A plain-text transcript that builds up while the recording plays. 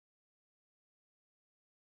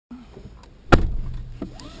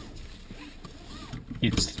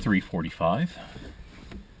It's 3:45.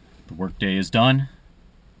 The workday is done.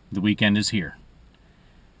 The weekend is here.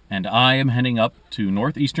 And I am heading up to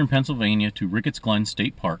northeastern Pennsylvania to Ricketts Glen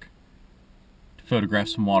State Park to photograph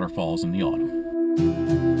some waterfalls in the autumn.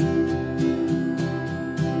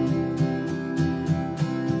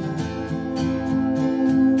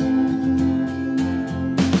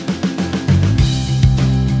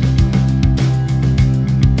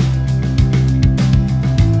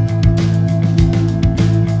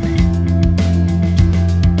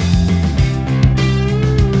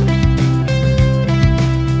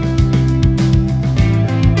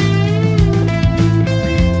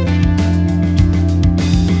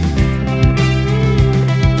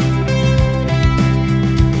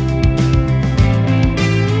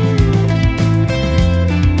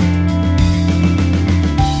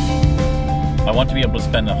 I want to be able to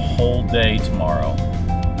spend the whole day tomorrow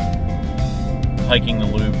hiking the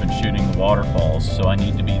loop and shooting the waterfalls, so I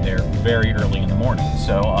need to be there very early in the morning.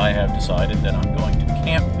 So I have decided that I'm going to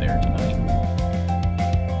camp there tonight.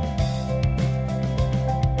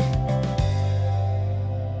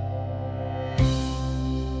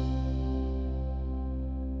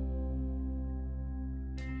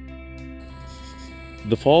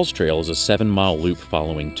 The Falls Trail is a 7-mile loop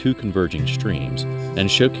following 2 converging streams and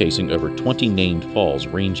showcasing over 20 named falls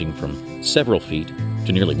ranging from several feet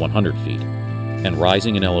to nearly 100 feet and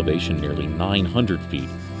rising in elevation nearly 900 feet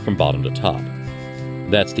from bottom to top.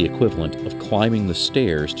 That's the equivalent of climbing the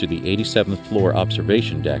stairs to the 87th floor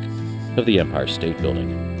observation deck of the Empire State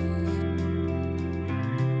Building.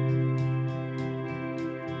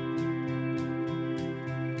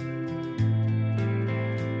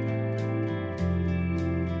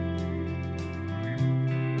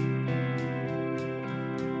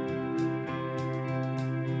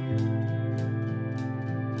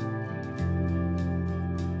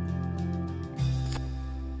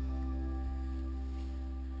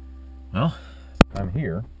 Well, I'm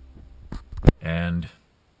here, and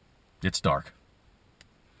it's dark.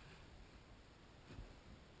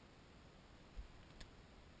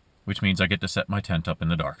 Which means I get to set my tent up in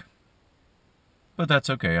the dark. But that's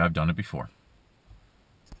okay, I've done it before.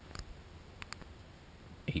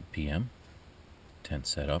 8 p.m., tent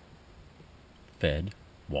set up, fed,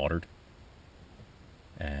 watered,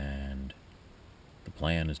 and the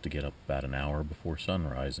plan is to get up about an hour before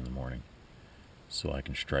sunrise in the morning, so I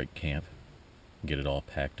can strike camp, get it all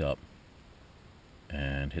packed up,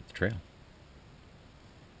 and hit the trail.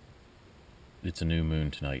 It's a new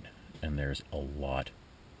moon tonight, and there's a lot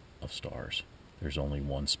of stars. There's only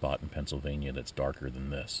one spot in Pennsylvania that's darker than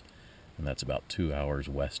this, and that's about 2 hours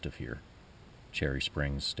west of here, Cherry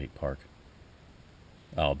Springs State Park.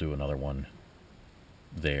 I'll do another one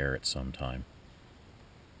there at some time,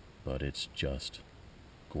 but it's just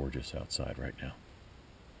gorgeous outside right now.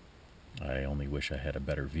 I only wish I had a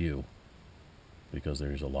better view, because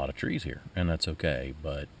there's a lot of trees here, and that's okay,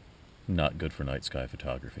 but not good for night sky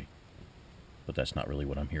photography. But that's not really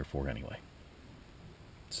what I'm here for anyway.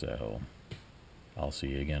 So, I'll see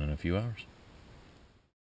you again in a few hours.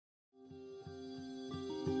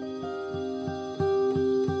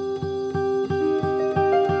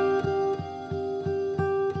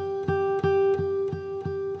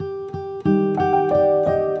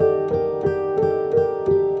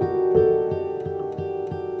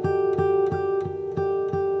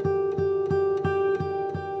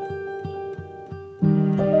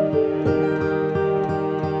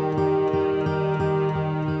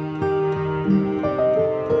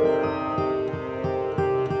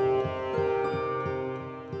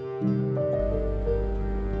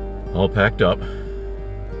 All packed up,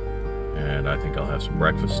 and I think I'll have some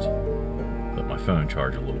breakfast, let my phone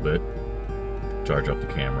charge a little bit, charge up the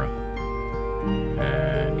camera,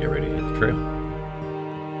 and get ready to hit the trail.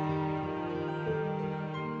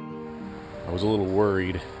 I was a little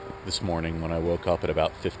worried this morning when I woke up at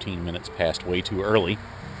about 15 minutes past way too early,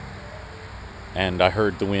 and I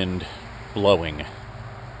heard the wind blowing.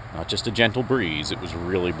 Not just a gentle breeze, it was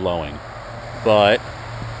really blowing. But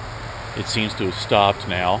it seems to have stopped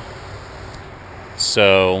now.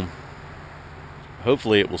 So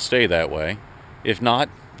hopefully it will stay that way. If not,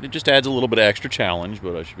 it just adds a little bit of extra challenge,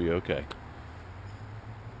 but I should be okay.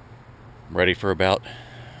 I'm ready for about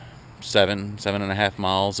 7.5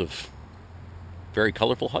 miles of very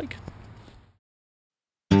colorful hike.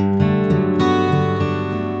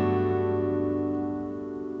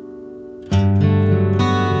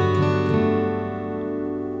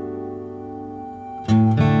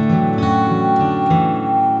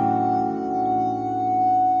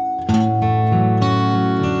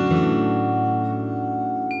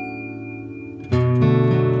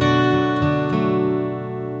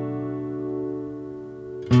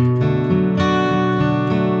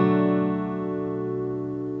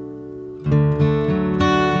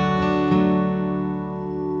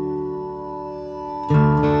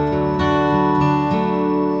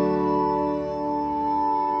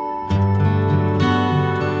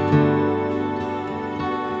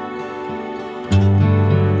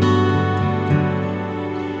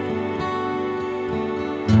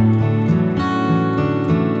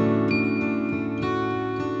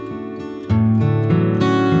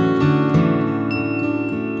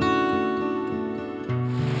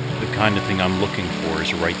 kind of thing I'm looking for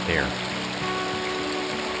is right there.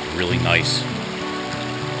 Really nice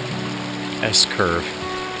S-curve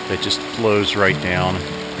that just flows right down,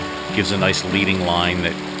 gives a nice leading line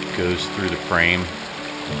that goes through the frame.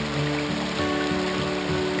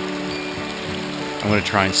 I'm going to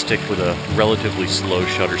try and stick with a relatively slow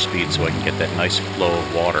shutter speed so I can get that nice flow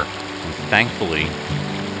of water. And thankfully,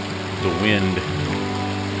 the wind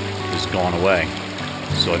has gone away,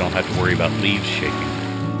 so I don't have to worry about leaves shaking.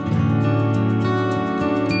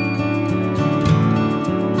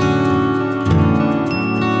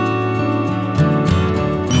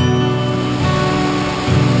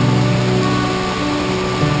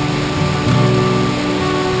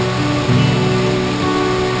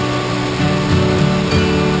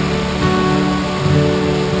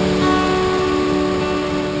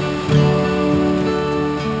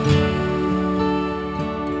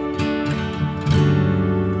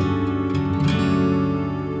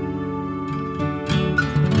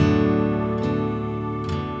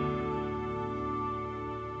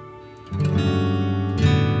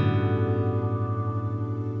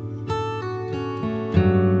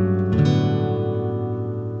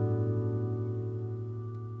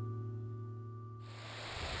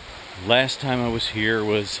 Last time I was here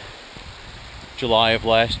was July of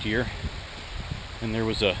last year, and there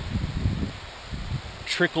was a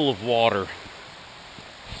trickle of water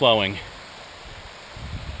flowing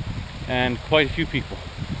and quite a few people.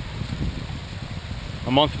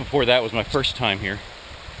 A month before that was my first time here,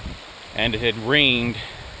 and it had rained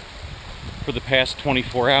for the past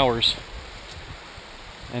 24 hours,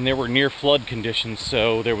 and there were near flood conditions,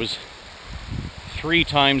 so there was 3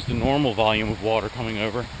 times the normal volume of water coming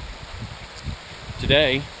over.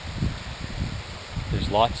 Today,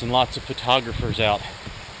 there's lots and lots of photographers out.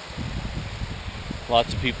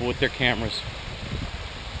 Lots of people with their cameras.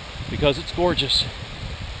 Because it's gorgeous.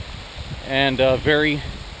 And a very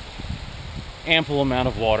ample amount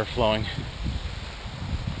of water flowing.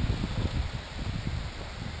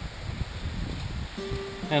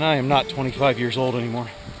 And I am not 25 years old anymore.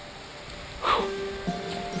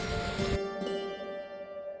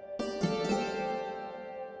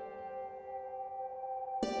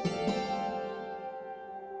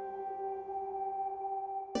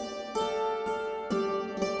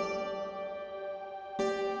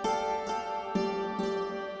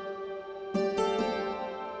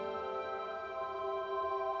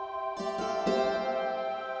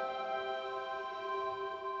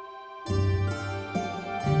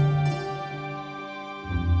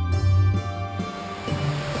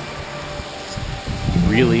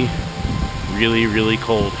 Really, really, really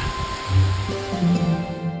cold.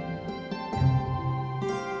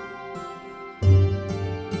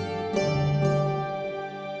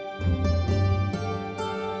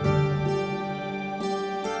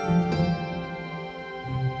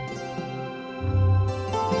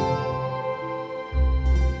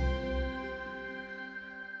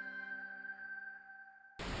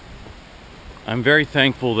 I'm very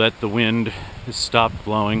thankful that the wind has stopped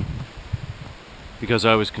blowing, because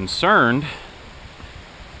I was concerned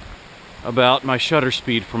about my shutter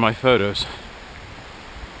speed for my photos.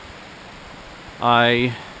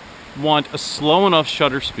 I want a slow enough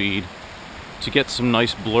shutter speed to get some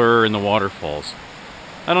nice blur in the waterfalls.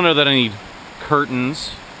 I don't know that I need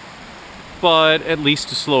curtains, but at least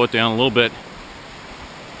to slow it down a little bit.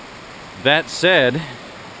 That said,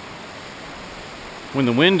 when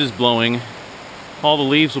the wind is blowing, all the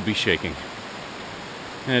leaves will be shaking.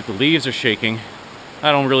 And if the leaves are shaking,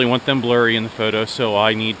 I don't really want them blurry in the photo, so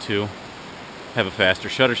I need to have a faster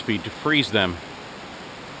shutter speed to freeze them.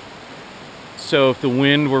 So if the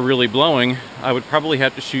wind were really blowing, I would probably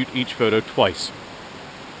have to shoot each photo twice.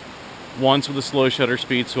 Once with a slow shutter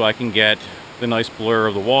speed so I can get the nice blur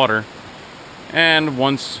of the water, and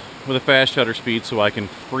once with a fast shutter speed so I can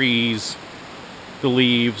freeze the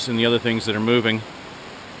leaves and the other things that are moving,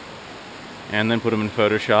 and then put them in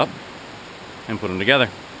Photoshop and put them together.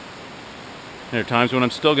 There are times when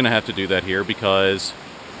I'm still going to have to do that here, because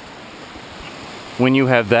when you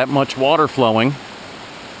have that much water flowing,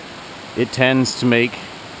 it tends to make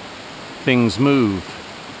things move.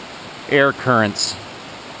 Air currents,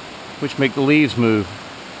 which make the leaves move.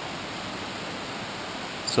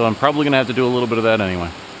 So I'm probably going to have to do a little bit of that anyway.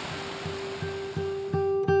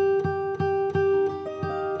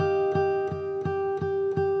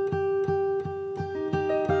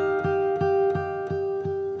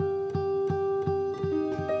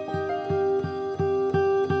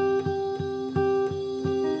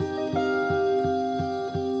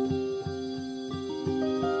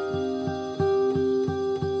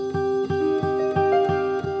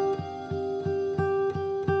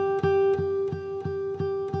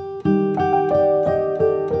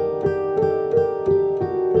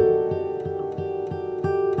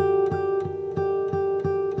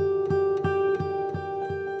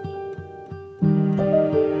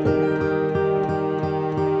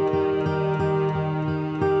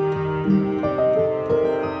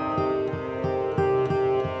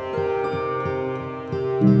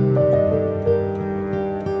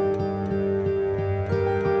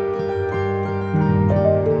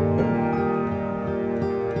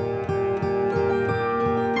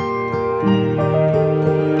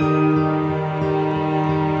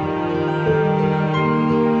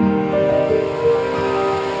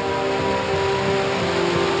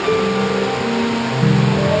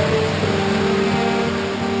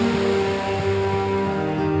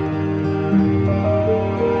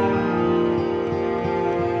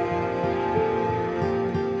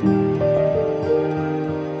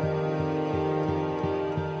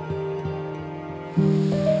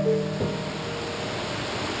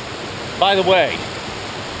 By the way,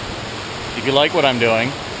 if you like what I'm doing,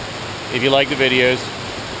 if you like the videos,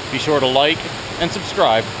 be sure to like and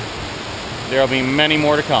subscribe. There will be many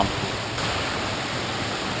more to come.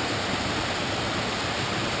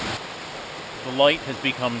 The light has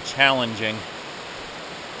become challenging.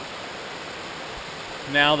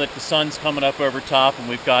 Now that the sun's coming up over top and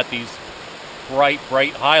we've got these bright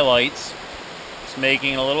highlights, it's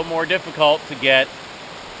making it a little more difficult to get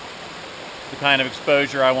the kind of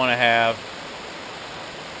exposure I want to have.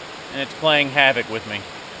 And it's playing havoc with me.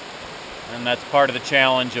 And that's part of the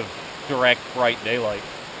challenge of direct, bright daylight.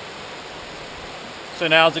 So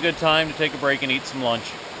now's a good time to take a break and eat some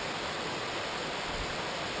lunch.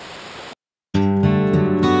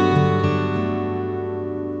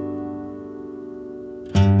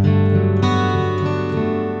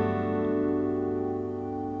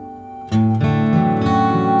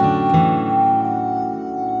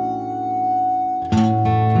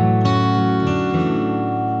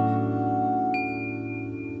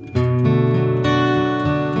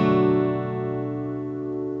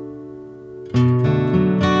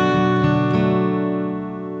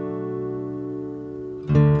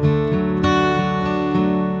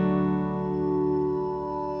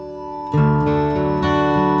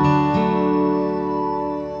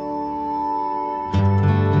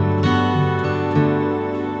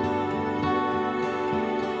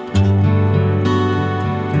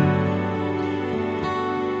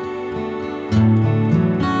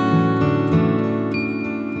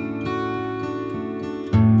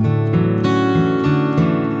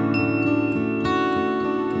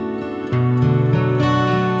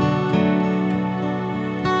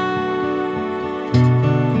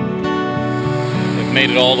 Made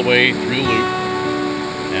it all the way through the loop,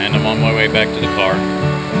 and I'm on my way back to the car.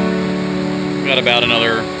 Got about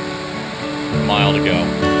another mile to go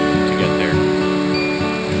to get there.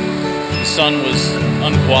 The sun was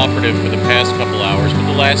uncooperative for the past couple hours,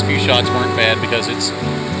 but the last few shots weren't bad because it's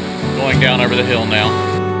going down over the hill now.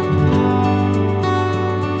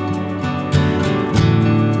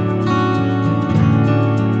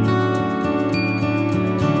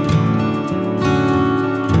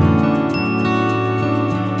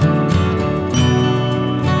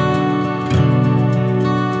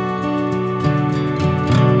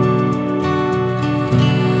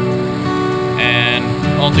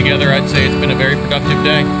 Altogether, I'd say it's been a very productive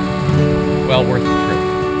day. Well worth the trip.